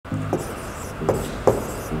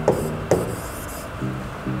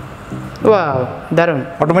Wow, দারুণ।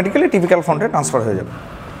 Automatically typical ফন্টে transfer হয়ে যাবে।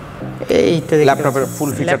 এই তো ল্যাপটপের ফুল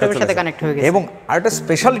ফিচারটা সাথে কানেক্ট হয়ে গেছে। এবং আরেকটা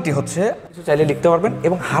স্পেশালিটি হচ্ছে কিছু চাইলে লিখতে পারবেন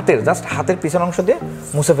এবং হাতের পিছন অংশ দিয়ে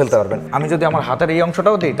মুছে ফেলতে পারবেন। আমি যদি আমার হাতের এই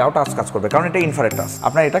অংশটাও দিই তাও টাচ কাজ করবে, কারণ এটা ইনফ্রারেড টাচ।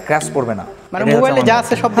 আপনার এটা ক্র্যাশ করবে না, মানে মোবাইলে যা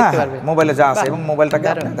আছে সব দেখতে পারবে। মোবাইলে যা আছে এবং মোবাইলটাকে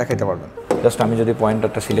আপনি দেখাইতে পারবেন। জাস্ট আমি যদি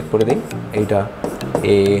পয়েন্টারটা সিলেক্ট করে দিই, এইটা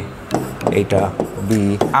এ, এইটা বি।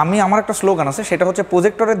 আমি আমার একটা স্লোগান আছে, সেটা হচ্ছে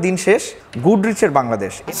প্রজেক্টরের দিন শেষ, গুড রিচের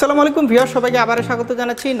বাংলাদেশ। আসসালামু আলাইকুম ভিউয়ার্স, সবাইকে আবার স্বাগত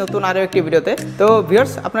জানাচ্ছি নতুন আরো একটি ভিডিওতে। তো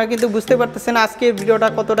ভিউয়ার্স, আপনারা কিন্তু বুঝতে পারতেছেন আজকের ভিডিওটা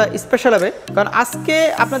কতটা স্পেশাল হবে, কারণ আজকে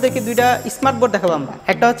আপনাদেরকে দুইটা স্মার্ট বোর্ড দেখাবো আমরা।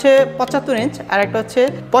 একটা হচ্ছে 75 ইঞ্চ আর একটা হচ্ছে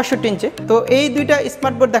 65 ইঞ্চে। তো এই দুইটা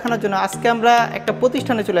স্মার্ট বোর্ড দেখানোর জন্য আজকে আমরা একটা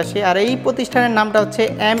প্রতিষ্ঠানে চলে আসি, আর এই প্রতিষ্ঠানের নামটা হচ্ছে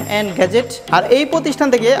MN গ্যাজেট। আর এই প্রতিষ্ঠান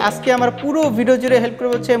থেকে আজকে আমার পুরো ভিডিও জুড়ে হেল্প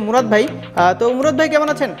করবে হচ্ছে মুরাদ ভাই। তো মুরাদ ভাই কেমন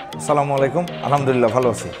আছেন? আসসালামু আলাইকুম, আলহামদুলিল্লাহ ভালো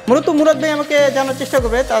আছি। মূলত মুরাদ ভাই আমাকে জানার চেষ্টা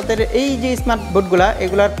করবে তাদের এই যে স্মার্ট বোর্ডগুলা,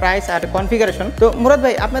 এগুলার প্রাইস আর কনফিগারেশন। তো মুরাদ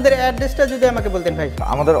ভাই, আপনাদের অ্যাড্রেসটা যদি আমাকে বলতেন ভাই।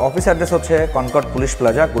 আমাদের অফিস অ্যাড্রেস হচ্ছে কনকর্ড পুলিশ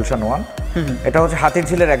প্লাজা, গুলশান 1। এটা হচ্ছে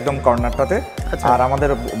হাতিরঝিলের একদম কর্নারটাতে। আর আমাদের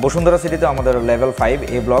বসুন্ধরা সিটিতে আমাদের লেভেল 5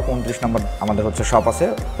 এ ব্লক 29 নম্বর আমাদের হচ্ছে শপ আছে।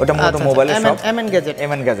 ওটা মূলত মোবাইলের শপ, MN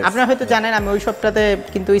গ্যাজেট। আপনারা হয়তো জানেন আমি ওই শপটাতে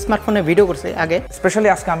কিন্তু স্মার্টফোনে ভিডিও করছি আগে। স্পেশালি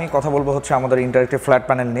আজকে আমি কথা বলবো হচ্ছে আমাদের ইন্টারেক্টিভ ফ্ল্যাট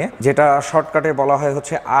প্যানেল নিয়ে, যেটা শর্টকাটে বলা হয়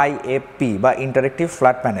হচ্ছে IFP বা ইন্টারেক্টিভ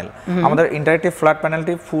ফ্ল্যাট প্যানেল। আমাদের interactive flat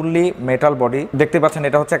প্যানেলটি fully metal body, দেখতে পাচ্ছেন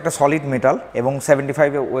এটা হচ্ছে একটা সলিড মেটাল এবং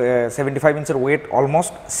 75 ইঞ্চের ওয়েট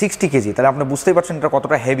অলমোস্ট 60 কেজি। তাহলে আপনি বুঝতেই পারছেন এটা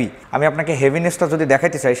কতটা হেভি। আমি আপনাকে হেভিনেসটা যদি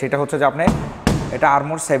দেখাইতে চাই, সেটা হচ্ছে যে আপনি এটা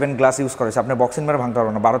আর্মোর 7 গ্লাস ইউজ করেছে, আপনি বক্সিং মেরে ভাঙতে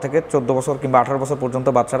পারবেন না। 12 থেকে 14 বছর কিংবা 18 বছর পর্যন্ত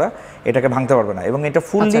বাচ্চারা এটাকে ভাঙতে পারবে না। এবং এটা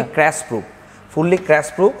ফুললি ক্র্যাশ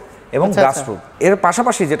প্রুফ এবং গ্লাস প্রুফ। এর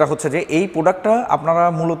পাশাপাশি যেটা হচ্ছে যে এই প্রোডাক্টটা আপনারা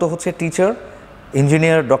মূলত হচ্ছে টিচার,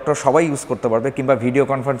 ইঞ্জিনিয়ার, ডক্টর সবাই ইউজ করতে পারবে, কিংবা ভিডিও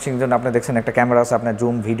কনফারেন্সিং জন্য আপনি দেখছেন একটা ক্যামেরা আছে, আপনার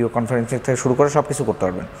জুম ভিডিও কনফারেন্সিং থেকে শুরু করে সব কিছু করতে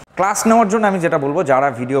পারবেন। ক্লাস নেওয়ার জন্য আমি যেটা বলবো, যারা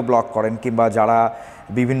ভিডিও ব্লগ করেন কিংবা যারা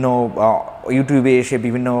বিভিন্ন ইউটিউবে এসে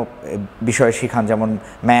বিভিন্ন বিষয় শিখান, যেমন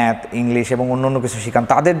ম্যাথ, ইংলিশ এবং অন্য কিছু শিখান,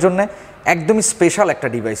 তাদের জন্য একদমই স্পেশাল একটা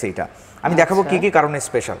ডিভাইস এইটা। আমি দেখাবো কী কী কারণে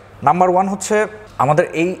স্পেশাল। নাম্বার 1 হচ্ছে আমাদের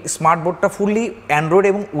এই স্মার্ট বোর্ডটা ফুললি অ্যান্ড্রয়েড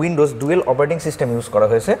এবং Windows dual operating system use করা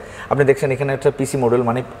হয়েছে। আপনি দেখছেন এখানে হচ্ছে পিসি মডেল,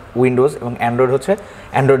 মানে উইন্ডোজ এবং অ্যান্ড্রয়েড হচ্ছে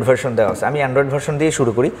অ্যান্ড্রয়েড ভার্সন দেওয়া আছে। আমি অ্যান্ড্রয়েড ভার্সন দিয়ে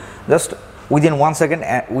শুরু করি, জাস্ট উইদিন 1 সেকেন্ড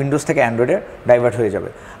উইন্ডোজ থেকে অ্যান্ড্রয়েডে ডাইভার্ট হয়ে যাবে।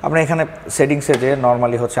 আপনার এখানে সেটিংসে যে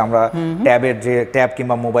নর্মালি হচ্ছে আমরা ট্যাব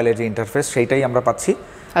কিংবা মোবাইলের যে ইন্টারফেস সেইটাই আমরা পাচ্ছি।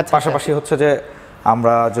 পাশাপাশি হচ্ছে যে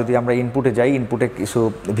যদি আমরা ইনপুটে যাই, ইনপুটে কিছু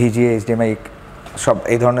VGA, HDMI সব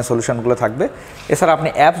এই ধরনের সলিউশনগুলো থাকবে। এছাড়া আপনি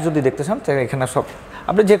অ্যাপস যদি দেখতে চান, এখানে সব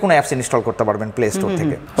আপনি যে কোনো অ্যাপস ইনস্টল করতে পারবেন প্লে স্টোর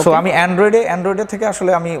থেকে। সো আমি অ্যান্ড্রয়েডের থেকে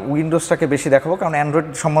আসলে আমি উইন্ডোজটাকে বেশি দেখাবো, কারণ অ্যান্ড্রয়েড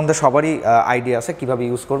সম্বন্ধে সবারই আইডিয়া আছে কীভাবে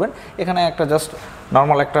ইউজ করবেন। এখানে একটা জাস্ট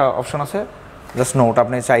নর্মাল একটা অপশন আছে, জাস্ট নোট।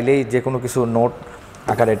 আপনি চাইলেই যে কোনো কিছু নোট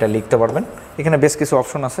আকারে এটা লিখতে পারবেন। এখানে বেশ কিছু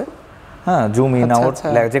অপশন আছে, হ্যাঁ, জুম ইন আউট,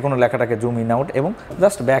 যে কোনো লেখাটাকে জুম ইন আউট এবং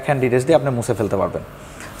জাস্ট ব্যাক হ্যান্ড ইরেজ দিয়ে আপনি মুছে ফেলতে পারবেন।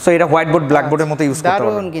 সো এটা হোয়াইট বোর্ড, ব্ল্যাক বোর্ডের মতো ইউজ করতে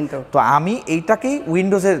পারবেন। তো আমি এইটাকেই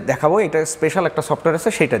উইন্ডোজে দেখাবো, এটা স্পেশাল একটা সফটওয়্যার আছে,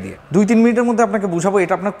 সেটা দিয়ে 2-3 মিনিটের মধ্যে আপনাকে বুঝাবো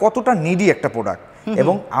এটা আপনার কতটা নিডি একটা প্রোডাক্ট।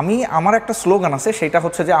 এবং আমার একটা স্লোগান আছে, সেটা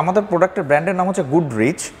হচ্ছে যে আমাদের প্রোডাক্টের ব্র্যান্ডের নাম হচ্ছে গুড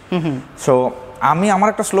রিচ। সো আমার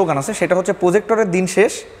একটা স্লোগান আছে, সেটা হচ্ছে প্রজেক্টরের দিন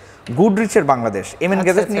শেষ, গুড রিচের বাংলাদেশ। MN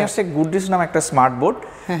গ্যাজেট নিয়ে আসছে গুড রিচ নামে একটা স্মার্ট বোর্ড,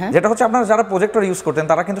 যেটা হচ্ছে আপনারা যারা প্রজেক্টর ইউজ করতেন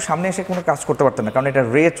তারা কিন্তু সামনে এসে কোনো কাজ করতে পারতেন না, কারণ এটা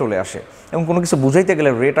রে চলে আসে এবং কোনো কিছু বুঝাইতে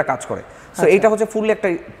গেলে রেটা কাজ করে। সো এইটা হচ্ছে ফুললি একটা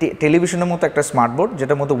টেলিভিশনের মতো একটা স্মার্ট বোর্ড,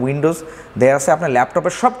 যেটার মধ্যে উইন্ডোজ দেয়া আছে। আপনার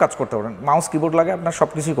ল্যাপটপে সব কাজ করতে পারবেন, মাউস কিবোর্ড লাগে, আপনার সব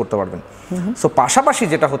কিছুই করতে পারবেন। সো পাশাপাশি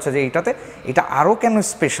যেটা হচ্ছে যে এটা আরও কেন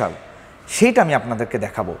স্পেশাল সেইটা আমি আপনাদেরকে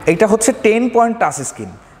দেখাবো। এইটা হচ্ছে 10 পয়েন্ট টাচ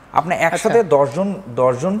স্ক্রিন, আপনি একসাথে 10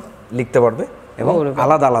 জন লিখতে পারবে এবং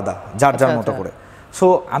আলাদা আলাদা যার মতো করে। সো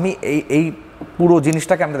আমি এই পুরো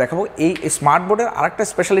জিনিসটাকে আমরা দেখাবো। এই স্মার্ট বোর্ডের আরেকটা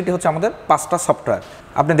স্পেশালিটি হচ্ছে আমাদের 5টা সফটওয়্যার।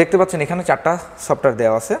 আপনি দেখতে পাচ্ছেন এখানে 4টা সফটওয়্যার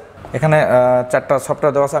দেওয়া আছে। এখানে 4টা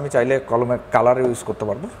সফটওয়্যার দেওয়া আছে। আমি চাইলে কলমে কালারে ইউজ করতে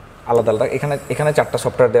পারবো আলাদা আলাদা। এখানে 4টা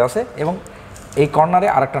সফটওয়্যার দেওয়া আছে এবং এই কর্নারে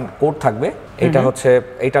আরেকটা কোড থাকবে।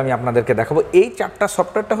 এইটা আমি আপনাদেরকে দেখাবো। এই 4টা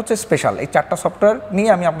সফটওয়্যারটা হচ্ছে স্পেশাল। এই 4টা সফটওয়্যার নিয়ে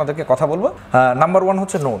আমি আপনাদেরকে কথা বলবো। নাম্বার 1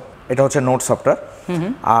 হচ্ছে নোট, এটা হচ্ছে নোট সফটওয়্যার।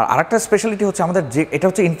 আর আরেকটা স্পেশালিটি হচ্ছে আমাদের এটা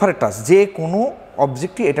হচ্ছে ইনফ্রারেড টাচ, যে কোনো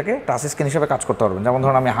অবজেক্টই এটাকে টাচ স্ক্রিন হিসেবে কাজ করতে পারবেন। যেমন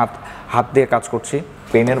ধরুন আমি হাত দিয়ে কাজ করছি,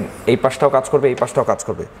 পেনের এই পাশটাও কাজ করবে, এই পাশটাও কাজ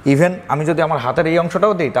করবে। ইভেন আমি যদি আমার হাতের এই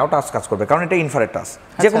অংশটাও দিই তাও টাচ কাজ করবে, কারণ এটা ইনফ্রারেড টাচ,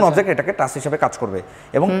 যে কোনো অবজেক্ট এটাকে টাচ হিসেবে কাজ করবে।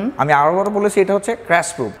 এবং আমি আরও বলেছি এটা হচ্ছে ক্র্যাশ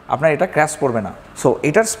প্রুফ, আপনার এটা ক্র্যাশ করবে না। সো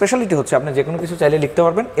এটার স্পেশালিটি হচ্ছে আপনি যে কোনো কিছু চাইলে লিখতে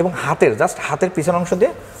পারবেন এবং হাতের পিছন অংশ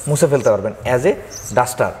দিয়ে মুছে ফেলতে পারবেন অ্যাজ এ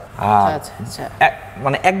ডাস্টার।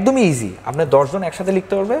 মানে একদমই ইজি, আপনি 10 জন একসাথে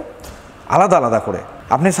লিখতে পারবে, আলাদা আলাদা করে।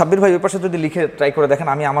 আপনি সাব্বির ভাই ওই পাশে যদি লিখে ট্রাই করে দেখেন,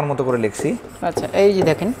 আমি আমার মতো করে লিখছি। আচ্ছা এই যে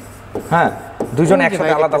দেখেন, হ্যাঁ দুইজনে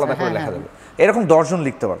একসাথে আলাদা আলাদা করে লেখা যাবে, এরকম 10 জন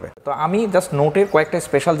লিখতে পারবে। তো আমি জাস্ট নোটের কয়েকটা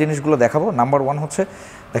স্পেশাল জিনিসগুলো দেখাবো। নাম্বার 1 হচ্ছে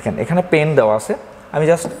দেখেন এখানে পেন দেওয়া আছে, আমি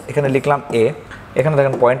জাস্ট এখানে লিখলাম এ, এখানে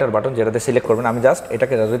দেখেন পয়েন্টার বাটন যেটাতে সিলেক্ট করবেন, আমি জাস্ট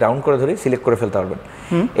এটাকে যদি রাউন্ড করে ধরি সিলেক্ট করে ফেলতে পারবেন।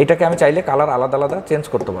 এটাকে আমি চাইলে কালার আলাদা আলাদা চেঞ্জ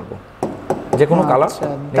করতে পারবো, যে কোনো কালার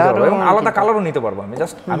নিতে পারবো এবং আলাদা কালারও নিতে পারবো।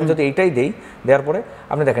 আমি যদি এইটাই দেই, দেওয়ার পরে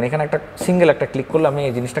আপনি দেখেন এখানে একটা সিঙ্গেল একটা ক্লিক করলে আমি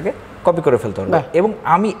এই জিনিসটাকে কপি করে ফেলতে পারবো এবং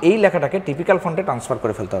আমি এই লেখাটাকে টিপিক্যাল ফন্টে ট্রান্সফার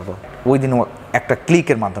করে ফেলতে পারবো উইদিন একটা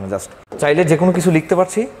ক্লিকের মাধ্যমে। জাস্ট চাইলে যে কোনো কিছু লিখতে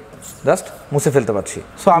পারছি, জাস্ট মুছে ফেলতে পারছি।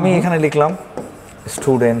 সো আমি এখানে লিখলাম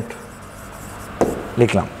স্টুডেন্ট,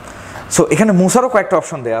 লিখলাম। সো এখানে মুছারও কয়েকটা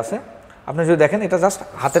অপশন দেওয়া আছে, আপনি যদি দেখেন এটা জাস্ট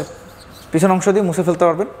হাতের পিছন অংশ দিয়ে মুছে ফেলতে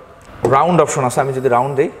পারবেন। রাউন্ড অপশন আছে, আমি যদি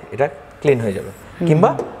রাউন্ড দিই এটা ক্লিন হয়ে যাবে, কিংবা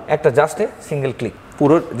একটা জাস্টে সিঙ্গেল ক্লিক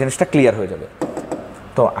পুরো জিনিসটা ক্লিয়ার হয়ে যাবে।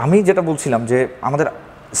 তো আমি যেটা বলছিলাম যে আমাদের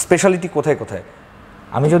স্পেশালিটি কোথায় কোথায়,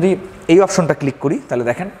 আমি যদি এই অপশনটা ক্লিক করি তাহলে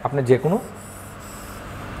দেখেন আপনি যে কোনো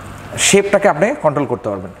শেপটাকে আপনি কন্ট্রোল করতে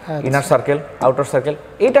পারবেন, ইনার সার্কেল, আউটার সার্কেল,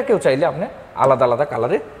 এটাকেও চাইলে আপনি আলাদা আলাদা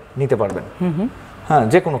কালারে নিতে পারবেন। হ্যাঁ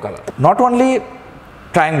যে কোনো কালার, নট অনলি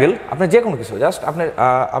ট্রায়াঙ্গেল, আপনি যে কোনো কিছু জাস্ট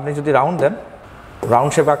আপনি যদি রাউন্ড দেন,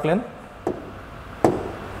 রাউন্ড শেপ আঁকলেন,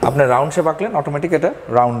 আপনি রাউন্ড শেপ আঁকলেন অটোমেটিক এটা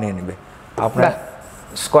রাউন্ড নিয়ে নেবে, আপনার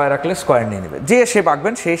স্কোয়ার আঁকলে স্কোয়ার নিয়ে নেবে, যে শেপ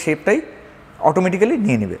আঁকবেন সেই শেপটাই অটোমেটিক্যালি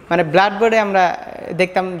নিয়ে নেবে। মানে ব্ল্যাক বোর্ডে আমরা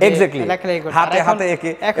দেখতাম এক্স্যাক্টলি হাতে হাতে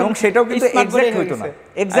এঁকে, এবং সেটাও কিন্তু এক্স্যাক্ট হইতো না,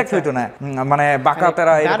 এক্স্যাক্ট হইতো না, মানে বাঁকা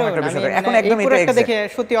তেরা এরকম একটা বিষয়। এখন একদম এটা এক্স্যাক্ট, দেখে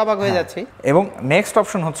সত্যি অবাক হয়ে যাচ্ছি। এবং নেক্সট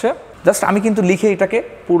অপশন হচ্ছে জাস্ট আমি কিন্তু লিখে এটাকে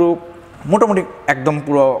পুরো মোটামুটি একদম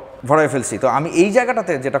পুরো ভরাই ফেলছি। তো আমি এই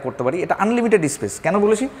জায়গাটাতে যেটা করতে পারি, এটা আনলিমিটেড স্পেস। কেন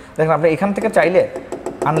বলেছি দেখেন, আপনি এখান থেকে চাইলে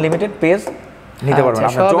আনলিমিটেড পেজ নিতে পারবেন,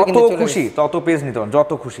 আপনি যত খুশি তত পেজ নিতে পারবেন,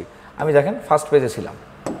 যত খুশি। আমি দেখেন ফার্স্ট পেজে ছিলাম,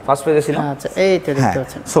 আচ্ছা এই তো দেখতে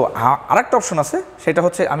পাচ্ছেন। সো আরেকটা অপশন আছে, সেটা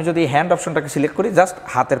হচ্ছে আমি যদি হ্যান্ড অপশনটাকে সিলেক্ট করি, জাস্ট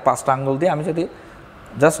হাতের 5টা আঙ্গুল দিয়ে আমি যদি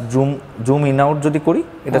জাস্ট জুম ইন আউট যদি করি,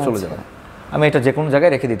 এটা চলে যাবে। আমি এটা যে কোনো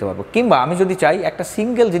জায়গায় রেখে দিতে পারবো, কিংবা আমি যদি চাই একটা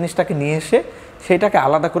সিঙ্গেল জিনিসটাকে নিয়ে এসে সেটাকে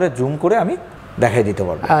আলাদা করে জুম করে আমি দেখাই দিতে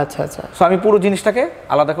পারবো। আচ্ছা আচ্ছা, সো আমি পুরো জিনিসটাকে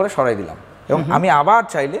আলাদা করে সরাই দিলাম, এবং আমি আবার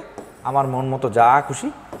চাইলে আমার মন মতো যা খুশি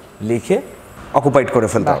লিখে অকুপাইড করে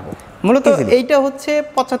ফেলতে পারবো। মূলত এইটা হচ্ছে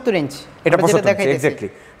 75 ইঞ্চ, এটা 75 এক্স্যাক্টলি।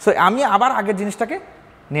 সো আমি আবার আগের জিনিসটাকে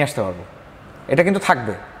নিয়ে আসতে পারবো, এটা কিন্তু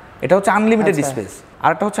থাকবে। এটা হচ্ছে আনলিমিটেড স্পেস।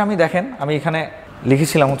 আরেকটা হচ্ছে আমি দেখেন, আমি এখানে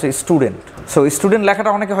লিখেছিলাম হচ্ছে স্টুডেন্ট। সো স্টুডেন্ট লেখাটা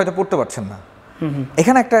অনেকে হয়তো পড়তে পারছেন না,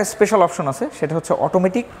 এখানে একটা স্পেশাল অপশন আছে, সেটা হচ্ছে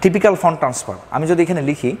অটোমেটিক টিপিক্যাল ফন্ট ট্রান্সফার। আমি যদি এখানে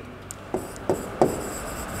লিখি,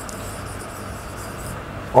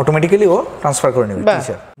 অটোমেটিক্যালি ও ট্রান্সফার করে নেবে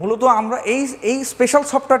টিচার। মূলত আমরা এই স্পেশাল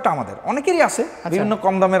সফটওয়্যারটা আমাদের অনেকেরই আছে, বিভিন্ন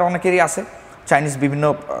কম দামের অনেকেরই আছে। চাইনিজ বিভিন্ন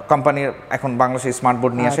কোম্পানির এখন বাংলাদেশে স্মার্ট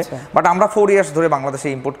বোর্ড নিয়ে আসে, বাট আমরা 4 ইয়ার্স ধরে বাংলাদেশে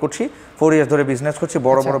ইম্পোর্ট করছি, 4 ইয়ার্স ধরে বিজনেস করছি,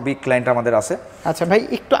 বড় বড় বিগ ক্লায়েন্ট আমাদের আছে। আচ্ছা ভাই,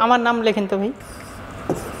 একটু আমার নাম লেখেন তো ভাই।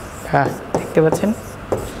 হ্যাঁ দেখতে পাচ্ছেন,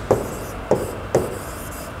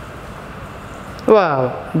 ওয়াও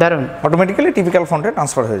দারুন, অটোমেটিক্যালি টিপিক্যাল ফন্টে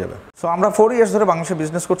ট্রান্সফার হয়ে যাবে। সো আমরা 4 ইয়ার্স ধরে বাংলাদেশে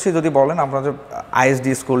বিজনেস করছি। যদি বলেন আপনাদের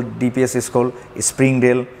আইএসডি স্কুল, ডিপিএস স্কুল,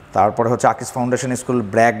 স্প্রিংডেল, তারপরে হচ্ছে আকিস foundation school,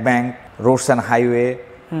 BRAC bank, roads and highway,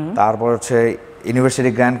 তারপর হচ্ছে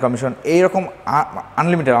ইউনিভার্সিটি গ্র্যান্ড কমিশন, এইরকম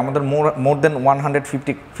আনলিমিটেড আমাদের মোর দেন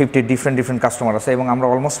 150 ডিফারেন্ট কাস্টমার আছে, এবং আমরা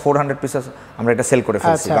অলমোস্ট 400 পিসেস আমরা এটা সেল করে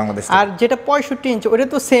ফেলছি বাংলাদেশে। আর যেটা 65 ইঞ্চ ওটা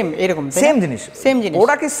তো সেম এরকম, সেম জিনিস,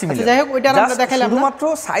 ওটাকে সিমিলার। যাই হোক, ওইটা আমরা দেখাইলাম, শুধুমাত্র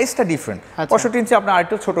সাইজটা ডিফারেন্ট। 65 ইঞ্চি আপনার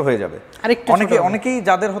আরেকটু ছোট হয়ে যাবে। অনেকেই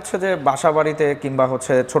যাদের হচ্ছে যে বাসা বাড়িতে কিংবা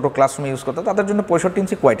হচ্ছে ছোট ক্লাসরুমে ইউজ করতে, তাদের জন্য 65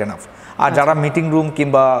 ইঞ্চি কোয়াইট এনাফ। আর যারা মিটিং রুম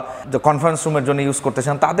কিংবা কনফারেন্স রুমের জন্য ইউজ করতে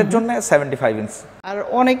চান, তাদের জন্য 75 ইঞ্চ। আর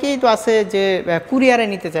অনেকেই তো আছে যে কুরিয়ারে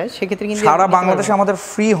নিতে চায়, সেক্ষেত্রে কিন্তু সারা বাংলাদেশে আমাদের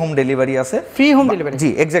ফ্রি হোম ডেলিভারি আছে। Free home delivery? জি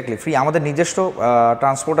এক্স্যাক্টলি ফ্রি। আমাদের নিজস্ব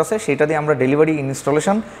ট্রান্সপোর্ট আছে, সেটা দিয়ে আমরা ডেলিভারি,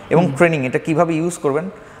 ইনস্টলেশন এবং ট্রেনিং, এটা কিভাবে ইউজ করবেন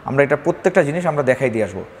আমরা এটা প্রত্যেকটা জিনিস আমরা দেখাই দিয়ে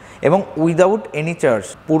আসবো, এবং উইদাউট এনি চার্জ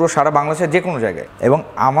পুরো সারা বাংলাদেশের যে কোনো জায়গায়। এবং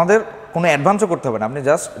আমাদের কোনো অ্যাডভান্সও করতে হবে না, আপনি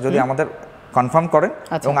জাস্ট যদি আমাদের কনফার্ম করেন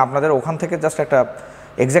এবং আপনাদের ওখান থেকে জাস্ট একটা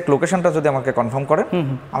এক্স্যাক্ট লোকেশনটা যদি আমাকে কনফার্ম করেন,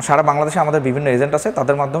 সারা বাংলাদেশে আমাদের বিভিন্ন এজেন্ট আছে,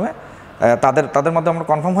 তাদের মাধ্যমে আমরা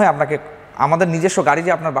কনফার্ম হয়ে আপনাকে আমাদের নিজস্ব গাড়ি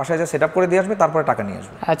যে আপনার বাসায় যা সেটআপ করে দিয়ে আসবে, তারপরে টাকা নিয়ে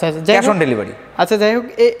আসবে। আচ্ছা আচ্ছা, ক্যাশ অন ডেলিভারি। আচ্ছা যাই হোক,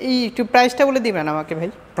 এই একটু প্রাইসটা বলে দিবেন আমাকে ভাই।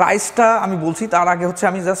 প্রাইসটা আমি বলছি, তার আগে হচ্ছে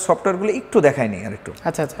আমি জাস্ট সফটওয়্যারগুলো একটু দেখাইনি আর একটু।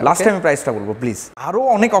 আচ্ছা আচ্ছা, লাস্টে আমি প্রাইসটা বলবো প্লিজ। আরও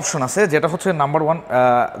অনেক অপশন আছে, যেটা হচ্ছে নাম্বার 1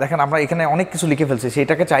 দেখেন আমরা এখানে অনেক কিছু লিখে ফেলছি,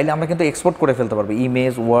 সেটাকে চাইলে আমরা কিন্তু এক্সপোর্ট করে ফেলতে পারবো,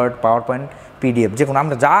 image, word, power point, PDF, যে কোনো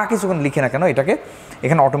আমরা যা কিছু লিখি না কেন এটাকে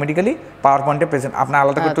এখানে অটোমেটিক্যালি পাওয়ার পয়েন্টে প্রেজেন্ট, আপনার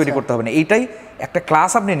আলাদা করে তৈরি করতে হবে না। এইটাই একটা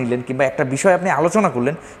ক্লাস আপনি নিলেন কিংবা একটা বিষয় আপনি আলোচনা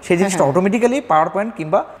করলেন, সেই জিনিসটা অটোমেটিক্যালি পাওয়ার পয়েন্ট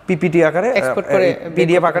কিংবা পিপিটি আকারে,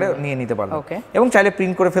 পিডিএফ আকারে নিয়ে নিতে পারবেন এবং চাইলে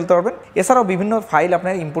প্রিন্ট করে ফেলতে পারবেন। এছাড়াও বিভিন্ন ফাইল আপনি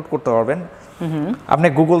ইম্পোর্ট করতে পারবেন। আপনি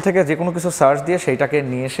গুগল থেকে যে কোনো কিছু সার্চ দিয়ে সেইটাকে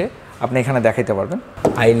নিয়ে এসে আপনি এখানে দেখাইতে পারবেন।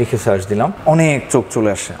 আই লিখে সার্চ দিলাম, অনেক চোখ চলে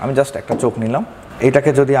আসছে। আমি জাস্ট একটা চোখ নিলাম, এইটাকে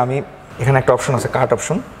যদি আমি এখানে একটা অপশন আছে কাট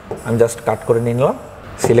অপশন, আমি জাস্ট কাট করে নিয়ে নিলাম,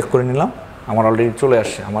 সিলেক্ট করে নিলাম, আমার অলরেডি চলে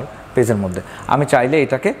আসছে আমার পেজের মধ্যে। আমি চাইলে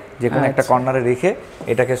এটাকে যে কোনো একটা কর্নারে রেখে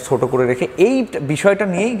এটাকে ছোট করে রেখে এই বিষয়টা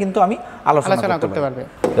নিয়েই কিন্তু আমি আলোচনা করতে পারবো।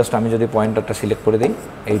 জাস্ট আমি যদি পয়েন্টারটা সিলেক্ট করে দিই,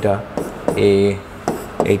 এইটা এ,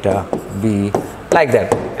 এইটা বি, লাইক দ্যাট।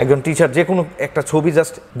 একজন টিচার যে কোনো একটা ছবি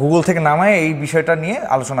জাস্ট গুগল থেকে নামায় এই বিষয়টা নিয়ে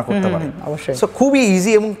আলোচনা করতে পারে। অবশ্যই। সো খুবই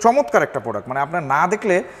ইজি এবং চমৎকার একটা প্রোডাক্ট, মানে আপনার না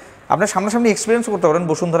দেখলে আপনার সামনাসামনি এক্সপিরিয়েন্স করতে পারবেন,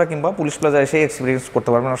 বসুন্ধরা কিংবা পুলিশ প্লাজা এসে এক্সপিরিয়েন্স করতে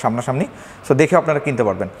পারবেন সামনাসামনি। সো দেখে আপনারা কিনতে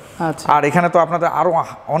পারবেন। আর এখানে তো আপনাদের আরও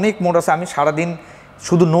অনেক মোড আছে, আমি সারাদিন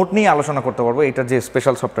শুধু নোট নিয়ে আলোচনা করতে পারবো, এটা যে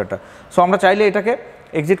স্পেশাল সফটওয়্যারটা। সো আমরা চাইলে এটাকে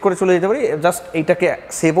এক্সিট করে চলে যেতে পারি, জাস্ট এইটাকে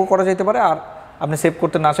সেভও করা যেতে পারে। আর আপনি সেভ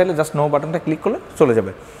করতে না চাইলে জাস্ট নো বাটনটা ক্লিক করলে চলে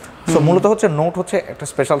যাবে। সো মূলত হচ্ছে নোট হচ্ছে একটা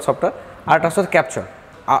স্পেশাল সফটওয়্যার, আর একটা হচ্ছে ক্যাপচার,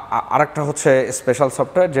 আরেকটা হচ্ছে স্পেশাল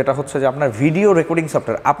সফটওয়্যার যেটা হচ্ছে যে আপনার ভিডিও রেকর্ডিং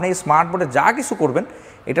সফটওয়্যার। আপনি এই স্মার্ট বোর্ডে যা কিছু করবেন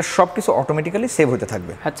এটা সব কিছু অটোমেটিক্যালি সেভ হতে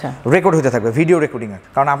থাকবে, রেকর্ড হতে থাকবে ভিডিও রেকর্ডিংয়ে।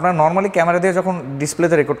 কারণ আপনার নর্মালি ক্যামেরা দিয়ে যখন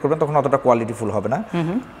ডিসপ্লেতে রেকর্ড করবেন তখন অতটা কোয়ালিটিফুল হবে না,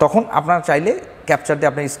 তখন আপনার চাইলে ক্যাপচার দিয়ে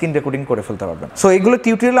আপনি স্ক্রিন রেকর্ডিং করে ফেলতে পারবেন। সো এইগুলো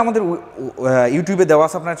টিউটোরিয়াল আমাদের ইউটিউবে দেওয়া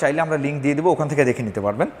আছে, আপনারা চাইলে আমরা লিঙ্ক দিয়ে দেবো, ওখান থেকে দেখে নিতে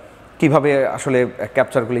পারবেন কীভাবে আসলে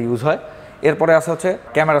ক্যাপচারগুলো ইউজ হয়। এরপরে আছে হচ্ছে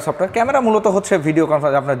ক্যামেরা সফটওয়্যার। ক্যামেরা মূলত হচ্ছে ভিডিও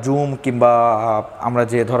কনফারেন্স, আপনার জুম কিংবা আমরা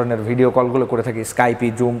যে ধরনের ভিডিও কলগুলো করে থাকি স্কাইপি,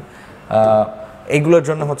 জুম, এইগুলোর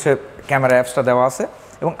জন্য হচ্ছে ক্যামেরা অ্যাপসটা দেওয়া আছে।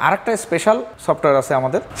 এবং আরেকটা স্পেশাল সফটওয়্যার আছে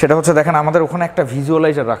আমাদের, সেটা হচ্ছে দেখেন আমাদের ওখানে একটা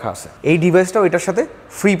ভিজুয়ালাইজার রাখা আছে। এই ডিভাইসটাও এটার সাথে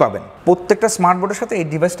ফ্রি পাবেন, প্রত্যেকটা স্মার্ট বোর্ডের সাথে এই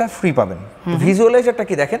ডিভাইসটা ফ্রি পাবেন। ভিজুয়ালাইজারটা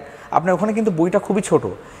কি দেখেন, আপনার ওখানে কিন্তু বইটা খুবই ছোট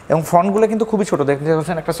এবং ফন্টগুলো কিন্তু খুবই ছোট, দেখতে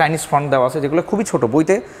পাচ্ছেন একটা চাইনিজ ফন্ট দেওয়া আছে যেগুলো খুবই ছোট,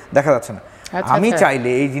 বইতে দেখা যাচ্ছে না। আমি চাইলে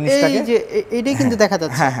এই জিনিসটাকে, এইটাই কিন্তু দেখা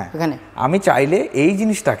যাচ্ছে, হ্যাঁ এখানে আমি চাইলে এই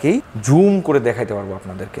জিনিসটাকেই জুম করে দেখাইতে পারবো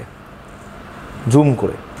আপনাদেরকে, জুম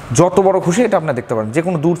করে যত বড় খুশি এটা আপনি দেখতে পারেন, যে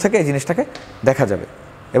কোনো দূর থেকে এই জিনিসটাকে দেখা যাবে।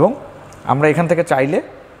 এবং আমরা এখান থেকে চাইলে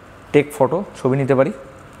টেক ফটো, ছবি নিতে পারি,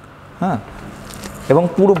 হ্যাঁ, এবং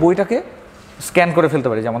পুরো বইটাকে স্ক্যান করে ফেলতে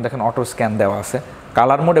পারি। যেমন দেখেন অটো স্ক্যান দেওয়া আছে,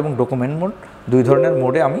 কালার মোড এবং ডকুমেন্ট মোড, দুই ধরনের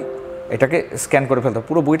মোডে আমি এটাকে স্ক্যান করে ফেলতে,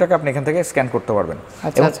 পুরো বইটাকে আপনি এখান থেকে স্ক্যান করতে পারবেন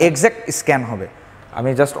এবং এক্স্যাক্ট স্ক্যান হবে। আমি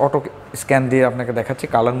জাস্ট অটো স্ক্যান দিয়ে আপনাকে দেখাচ্ছি,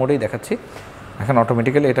 কালার মোডেই দেখাচ্ছি, এখন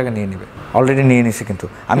অটোমেটিক্যালি এটাকে নিয়ে নেবে। অলরেডি নিয়ে নিছি, কিন্তু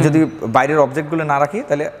আমি যদি বাইরের অবজেক্টগুলো না রাখি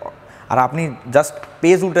তাহলে, আর আপনি জাস্ট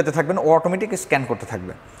পেজ উল্টাতে থাকবেন, ও অটোমেটিক স্ক্যান করতে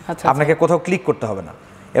থাকবে, আপনাকে কোথাও ক্লিক করতে হবে না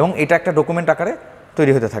এবং এটা একটা ডকুমেন্ট আকারে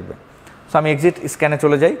তৈরি হতে থাকবে। সো আমি এক্সিট স্ক্যানে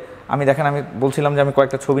চলে যাই। আমি দেখেন আমি বলছিলাম যে আমি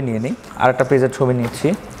কয়েকটা ছবি নিয়ে নিই, আর একটা পেজের ছবি নিচ্ছি।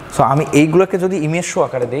 সো আমি এইগুলোকে যদি ইমেজ শো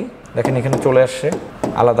আকারে দিই, দেখেন এখানে চলে আসছে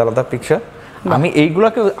আলাদা আলাদা পিকচার। আমি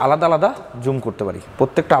এইগুলোকে আলাদা আলাদা জুম করতে পারি,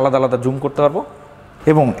 প্রত্যেকটা আলাদা আলাদা জুম করতে পারবো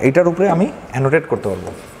এবং এইটার উপরে আমি অ্যানোটেট করতে পারবো,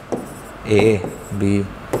 A B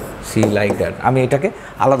C, like that. আমি এটাকে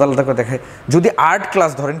আলাদা আলাদা করে দেখাই। যদি আর্ট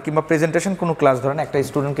ক্লাস ধরেন কিংবা প্রেজেন্টেশন কোনো ক্লাস ধরেন, একটা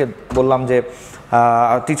স্টুডেন্টকে বললাম যে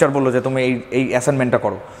টিচার বললো যে তুমি এই অ্যাসাইনমেন্টটা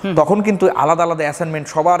করো, তখন কিন্তু আলাদা আলাদা অ্যাসাইনমেন্ট,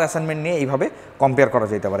 সবার অ্যাসাইনমেন্ট নিয়ে এইভাবে কম্পেয়ার করা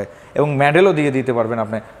যেতে পারে এবং মেডেলও দিয়ে দিতে পারবেন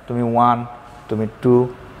আপনি, তুমি 1, তুমি 2,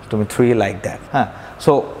 তুমি 3, লাইক দ্যাট। হ্যাঁ,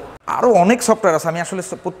 সো আরও অনেক সফটওয়্যার আছে। আমি আসলে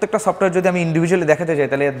প্রত্যেকটা সফটওয়্যার যদি আমি ইন্ডিভিজুয়ালি দেখাতে যাই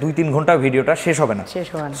তাহলে 2-3 ঘন্টা ভিডিওটা শেষ হবে না।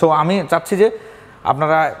 সো আমি চাচ্ছি যে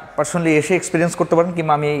আপনারা পার্সোনালি এসে এক্সপিরিয়েন্স করতে পারেন,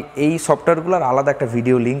 কিংবা আমি এই সফটওয়্যারগুলোর আলাদা একটা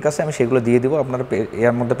ভিডিও লিঙ্ক আছে, আমি সেগুলো দিয়ে দেবো, আপনারা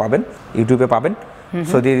এর মধ্যে পাবেন, ইউটিউবে পাবেন,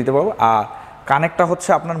 সো দিয়ে দিতে পারবো। আর কানেক্টটা হচ্ছে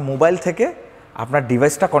আপনার মোবাইল থেকে আপনার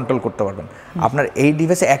ডিভাইসটা কন্ট্রোল করতে পারবেন। আপনার এই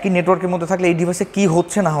ডিভাইসে একই নেটওয়ার্কের মধ্যে থাকলে এই ডিভাইসে কী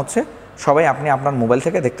হচ্ছে না হচ্ছে সবাই আপনি আপনার মোবাইল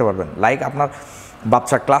থেকে দেখতে পারবেন। লাইক আপনার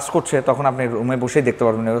বাচ্চা ক্লাস করছে, তখন আপনি রুমে বসেই দেখতে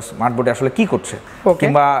পারবেন স্মার্ট বোর্ডে আসলে কী করছে,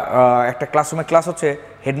 কিংবা একটা ক্লাসরুমে ক্লাস হচ্ছে,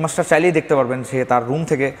 হেডমাস্টার চাইলেই দেখতে পারবেন সে তার রুম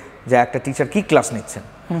থেকে যে একটা টিচার কী ক্লাস নিচ্ছেন।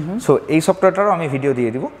 সো এই সফটওয়্যারটারও আমি ভিডিও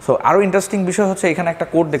দিয়ে দিব। সো আরও ইন্টারেস্টিং বিষয় হচ্ছে এখানে একটা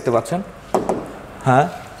কোড দেখতে পাচ্ছেন, হ্যাঁ,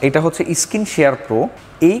 এটা হচ্ছে স্ক্রিন শেয়ার প্রো।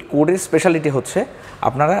 এই কোডের স্পেশালিটি হচ্ছে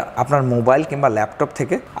আপনারা আপনার মোবাইল কিংবা ল্যাপটপ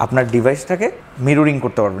থেকে আপনার ডিভাইসটাকে মিররিং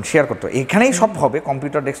করতে পারবেন, শেয়ার করতে পারবেন। এখানেই সব হবে,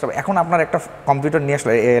 কম্পিউটার, ডেস্কটপ। এখন আপনার একটা কম্পিউটার নিয়ে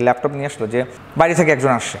আসলো, ল্যাপটপ নিয়ে আসলো, যে বাইরে থেকে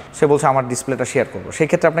একজন আসছে, সে বলছে আমার ডিসপ্লেটা শেয়ার করবো, সেই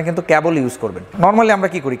ক্ষেত্রে আপনি কিন্তু ক্যাবল ইউজ করবেন। নর্মালি আমরা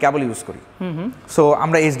কি করি, ক্যাবল ইউজ করি। সো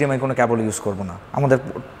আমরা HDMI কোনো ক্যাবল ইউজ করবো না, আমাদের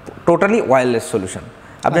টোটালি ওয়্যারলেস সলিউশন।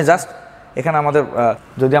 আপনি জাস্ট এখানে আমাদের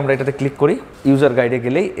যদি আমরা এটাতে ক্লিক করি, ইউজার গাইডে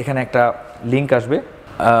গেলেই এখানে একটা লিঙ্ক আসবে,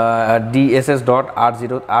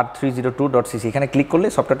 dss.r302.cc, এখানে ক্লিক করলে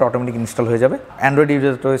সফটওয়্যারটা অটোমেটিক ইনস্টল হয়ে যাবে। অ্যান্ড্রয়েড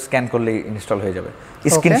ইউজার তো স্ক্যান করলেই ইনস্টল হয়ে যাবে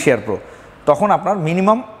স্ক্রিন শেয়ার প্রো। তখন আপনার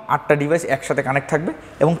মিনিমাম 8টা ডিভাইস একসাথে কানেক্ট থাকবে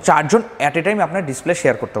এবং 4 জন অ্যাট এ টাইম আপনার ডিসপ্লে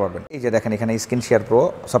শেয়ার করতে পারবেন। এই যে দেখেন এখানে স্ক্রিন শেয়ার প্রো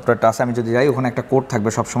সফটওয়্যারটা আছে, আমি যদি যাই ওখানে একটা কোড থাকবে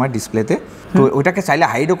সবসময় ডিসপ্লেতে, তো ওইটাকে চাইলে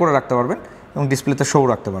হাইডও করে রাখতে পারবেন এবং ডিসপ্লেতে শো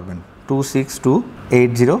রাখতে পারবেন।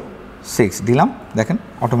 262806 দিলাম, দেখেন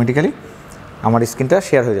অটোমেটিক্যালি আমার স্ক্রিনটা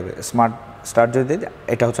শেয়ার হয়ে যাবে। স্মার্ট স্টার্ট যদি দিই,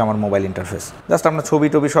 এটা হচ্ছে আমার মোবাইল ইন্টারফেস। জাস্ট আপনার ছবি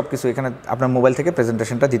টবি সব কিছু এখানে আপনার মোবাইল থেকে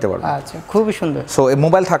প্রেজেন্টেশনটা দিতে পারবেন। আচ্ছা, খুবই সুন্দর। সো এই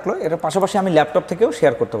মোবাইল থাকলো, এর পাশাপাশি আমি ল্যাপটপ থেকেও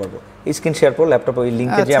শেয়ার করতে পারবো। স্ক্রিন শেয়ার প্রো ল্যাপটপ ওই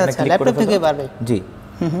লিংকে যে আপনি ক্লিক করে ল্যাপটপ থেকে পারবে। জি,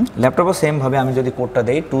 ল্যাপটপও সেম ভাবে আমি যদি কোডটা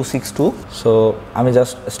দেই 262, সো আমি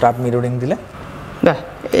জাস্ট স্টার্ট মিররিং দিলে বাহ,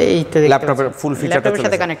 এইটা ল্যাপটপের ফুল ফিচারটা ল্যাপটপের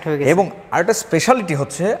সাথে কানেক্ট হয়ে গেছে। এবং আরেকটা স্পেশালিটি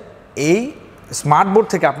হচ্ছে এই স্মার্ট বোর্ড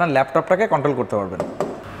থেকে আপনার ল্যাপটপটাকে কন্ট্রোল করতে পারবেন।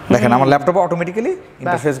 দেখেন আমার ল্যাপটপে অটোমেটিক্যালি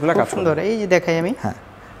ইন্টারফেসগুলো কাজ করবে। সুন্দর, এই যে দেখাই আমি। হ্যাঁ,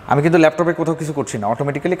 আমি কিন্তু ল্যাপটপে কোথাও কিছু করছি না,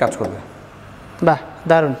 অটোমেটিক্যালি কাজ করবে। বাহ,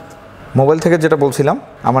 দারুণ। মোবাইল থেকে যেটা বলছিলাম,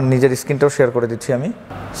 আমার নিজের স্ক্রিনটাও শেয়ার করে দিচ্ছি আমি।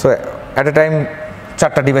 সো অ্যাট এ টাইম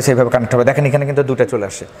 4টা ডিভাইস এইভাবে কানেক্ট হবে। দেখেন এখানে কিন্তু 2টা চলে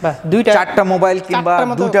আসে। বাহ, 2টা মোবাইল কিংবা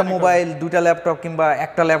 2টা মোবাইল, 2টা ল্যাপটপ কিংবা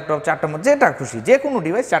একটা ল্যাপটপ, 4টা যেটা খুশি যে কোনো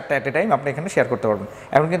ডিভাইস 4টা অ্যাট এ টাইম আপনি এখানে শেয়ার করতে পারবেন।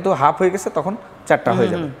 এখন কিন্তু হাফ হয়ে গেছে, তখন 4টা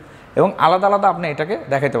হয়ে যাবে এবং আলাদা আলাদা আপনি এটাকে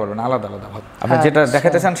দেখাইতে পারবেন আলাদা আলাদা ভাবে। আপনি যেটা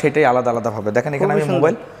দেখাতে চান সেটাই আলাদা আলাদা ভাবে। দেখেন এখানে আমি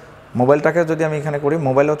মোবাইলটাকে যদি আমি এখানে করি,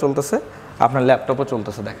 মোবাইলও চলতেছে, আপনার ল্যাপটপও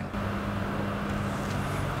চলতেছে, দেখেন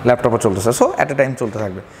ল্যাপটপও চলতেছে। সো অ্যাট এ টাইম চলতে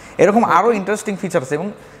থাকবে। এরকম আরও ইন্টারেস্টিং ফিচার আছে এবং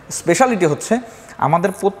স্পেশালিটি হচ্ছে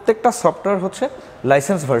আমাদের প্রত্যেকটা সফটওয়্যার হচ্ছে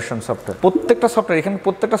লাইসেন্স ভার্সন সফটওয়্যার। প্রত্যেকটা সফটওয়্যার এখানে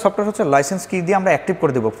প্রত্যেকটা সফটওয়্যার হচ্ছে লাইসেন্স কি দিয়ে আমরা অ্যাক্টিভ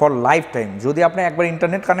করে দেবো ফর লাইফ টাইম। যদি আপনি একবার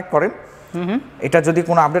ইন্টারনেট কানেক্ট করেন, এটা যদি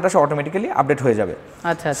কোনো আপডেট আসে অটোমেটিক্যালি আপডেট হয়ে যাবে।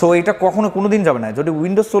 আচ্ছা, সো এটা কখনো কোনোদিন যাবে না। যদি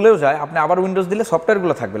উইন্ডোজ চলেও যায়, আপনি আবার উইন্ডোজ দিলে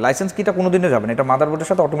সফটওয়্যারগুলো থাকবে, লাইসেন্স কিটা কোনোদিনও যাবে না। এটা মাদারবোর্ডের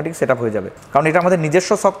সাথে অটোমেটিক সেট আপ হয়ে যাবে, কারণ এটা আমাদের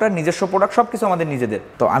নিজস্ব সফটওয়্যার, নিজস্ব প্রোডাক্ট, সব কিছু আমাদের নিজেদের।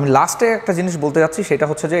 তো আমি লাস্টে একটা জিনিস বলতে যাচ্ছি, সেটা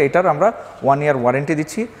হচ্ছে যে এটার আমরা 1 ইয়ার ওয়ারেন্টি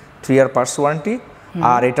দিচ্ছি, 3 ইয়ার পার্টস ওয়ারেন্টি,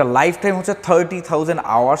 আর এটা লাইফ টাইম হচ্ছে 30,000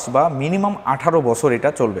 আওয়ার্স বা মিনিমাম 18 বছর এটা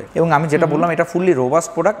চলবে। এবং আমি যেটা বললাম, এটা fully robust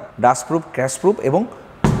product, dust proof, crash proof এবং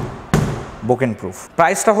বোকেন প্রুফ।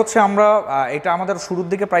 প্রাইসটা হচ্ছে আমরা এটা আমাদের শুরুর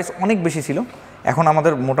দিকে প্রাইস অনেক বেশি ছিল, এখন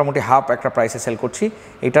আমাদের মোটামুটি হাফ একটা প্রাইসে সেল করছি।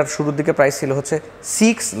 এটার শুরুর দিকে প্রাইস ছিল হচ্ছে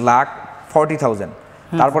 6,40,000,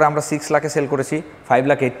 তারপরে আমরা 6 লাখে সেল করেছি,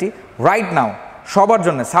 5,80,000। রাইট নাও সবার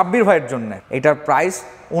জন্য, সাব্বির ভাইয়ের জন্য এটার প্রাইস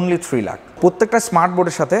অনলি 3 লাখ। প্রত্যেকটা স্মার্ট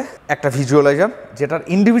বোর্ডের সাথে একটা ভিজুয়ালাইজার, যেটার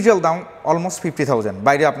ইন্ডিভিজুয়াল দাম অলমোস্ট 50,000,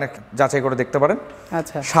 বাইরে আপনি যাচাই করে দেখতে পারেন।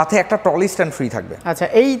 আচ্ছা, সাথে একটা ট্রলি স্ট্যান্ড ফ্রি থাকবে। আচ্ছা,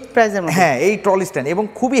 এই প্রাইসের মধ্যে? হ্যাঁ, এই ট্রলি স্ট্যান্ড, এবং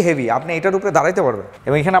খুবই হেভি, আপনি এটার উপরে দাঁড়াইতে পারবেন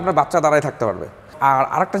এবং এখানে আপনার বাচ্চা দাঁড়ায় থাকতে পারবে। আর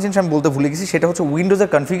আরেকটা জিনিস আমি বলতে ভুলে গেছি, সেটা হচ্ছে উইন্ডোজের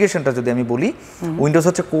কনফিগারেশনটা যদি আমি বলি, উইন্ডোজ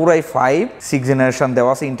হচ্ছে কোর i5 6 জেনারেশন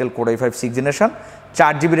দেওয়া আছে, Intel core i5 6 generation,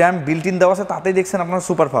 4GB RAM built in দেওয়া আছে। তাতেই দেখছেন আপনার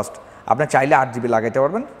সুপার ফাস্ট। আপনি চাইলে 8GB লাগাইতে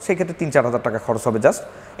পারবেন, সেক্ষেত্রে 3-4 হাজার টাকা খরচ হবে। জাস্ট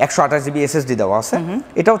 128GB SSD দেওয়া আছে,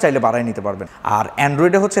 এটাও চাইলে বাড়াই নিতে পারবেন। আর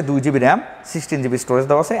অ্যান্ড্রয়েডে হচ্ছে 2GB র্যাম, 16GB স্টোরেজ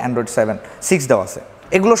দেওয়া আছে, অ্যান্ড্রয়েড 6 দেওয়া আছে।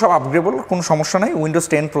 এগুলো সব আপগ্রেডেবল, কোনো সমস্যা নেই। উইন্ডোজ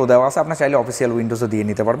 10 প্রো দেওয়া আছে, আপনি চাইলে অফিসিয়াল উইন্ডোজও দিয়ে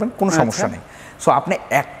নিতে পারবেন, কোনো সমস্যা নেই। সো আপনি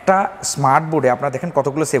একটা স্মার্ট বোর্ডে আপনার দেখেন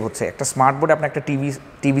কতগুলো সেভ হচ্ছে। একটা স্মার্ট বোর্ডে আপনার একটা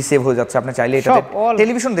টিভি সেভ হয়ে যাচ্ছে, আপনি চাইলে এটা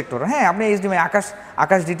টেলিভিশন দেখতে পারবেন। হ্যাঁ, আপনি HDMI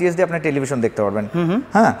আকাশ ডিটিএস দিয়ে আপনি টেলিভিশন দেখতে পারবেন।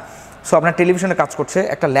 হ্যাঁ, সো আপনার টেলিভিশনে কাজ করছে,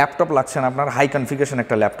 একটা ল্যাপটপ লাগছে না, আপনার হাই কনফিগারেশন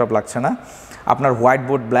একটা ল্যাপটপ লাগছে না, আপনার হোয়াইট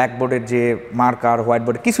বোর্ড ব্ল্যাক বোর্ডের যে মার্কার হোয়াইট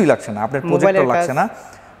বোর্ডে কিছুই লাগছে না, আপনার প্রজেক্টর লাগছে না,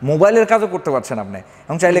 মোবাইলের কাজও করতে পারছেন আপনি,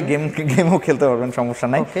 এবং চাইলে গেমও খেলতে পারবেন, সমস্যা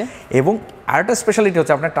নাই। এবং আরেকটা স্পেশালিটি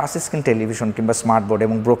হচ্ছে আপনার টাচ স্ক্রিন টেলিভিশন কিংবা স্মার্ট বোর্ড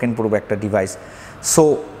এবং ব্রোকেন প্রুফ একটা ডিভাইস। সো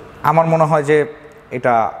আমার মনে হয় যে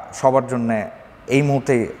এটা সবার জন্য এই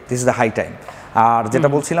মুহূর্তে this is the high time. আর যেটা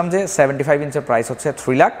বলছিলাম যে 75 ইঞ্চের প্রাইস হচ্ছে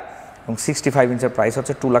 3 লাখ এবং 65 ইঞ্চের প্রাইস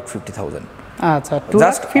হচ্ছে 2,50,000। আচ্ছা,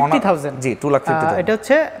 2,50,000। জি, 2,50,000। এটা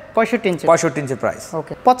হচ্ছে 65 ইঞ্চি প্রাইস।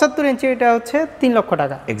 ওকে, 75 ইঞ্চি এটা হচ্ছে 3 লক্ষ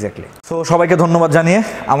টাকা। এক্স্যাক্টলি। সো সবাইকে ধন্যবাদ জানিয়ে,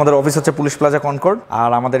 আমাদের অফিস হচ্ছে পুলিশ প্লাজা কনকর্ড,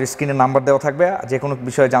 আর আমাদের স্ক্রিনে নাম্বার দেওয়া থাকবে, যে কোনো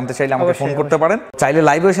বিষয়ে জানতে চাইলে আমাকে ফোন করতে পারেন। চাইলে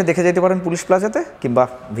লাইভে এসে দেখে যেতে পারেন পুলিশ প্লাজাতে, কিংবা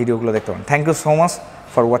ভিডিওগুলো দেখতে পারেন। Thank you so much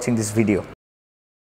for watching this video.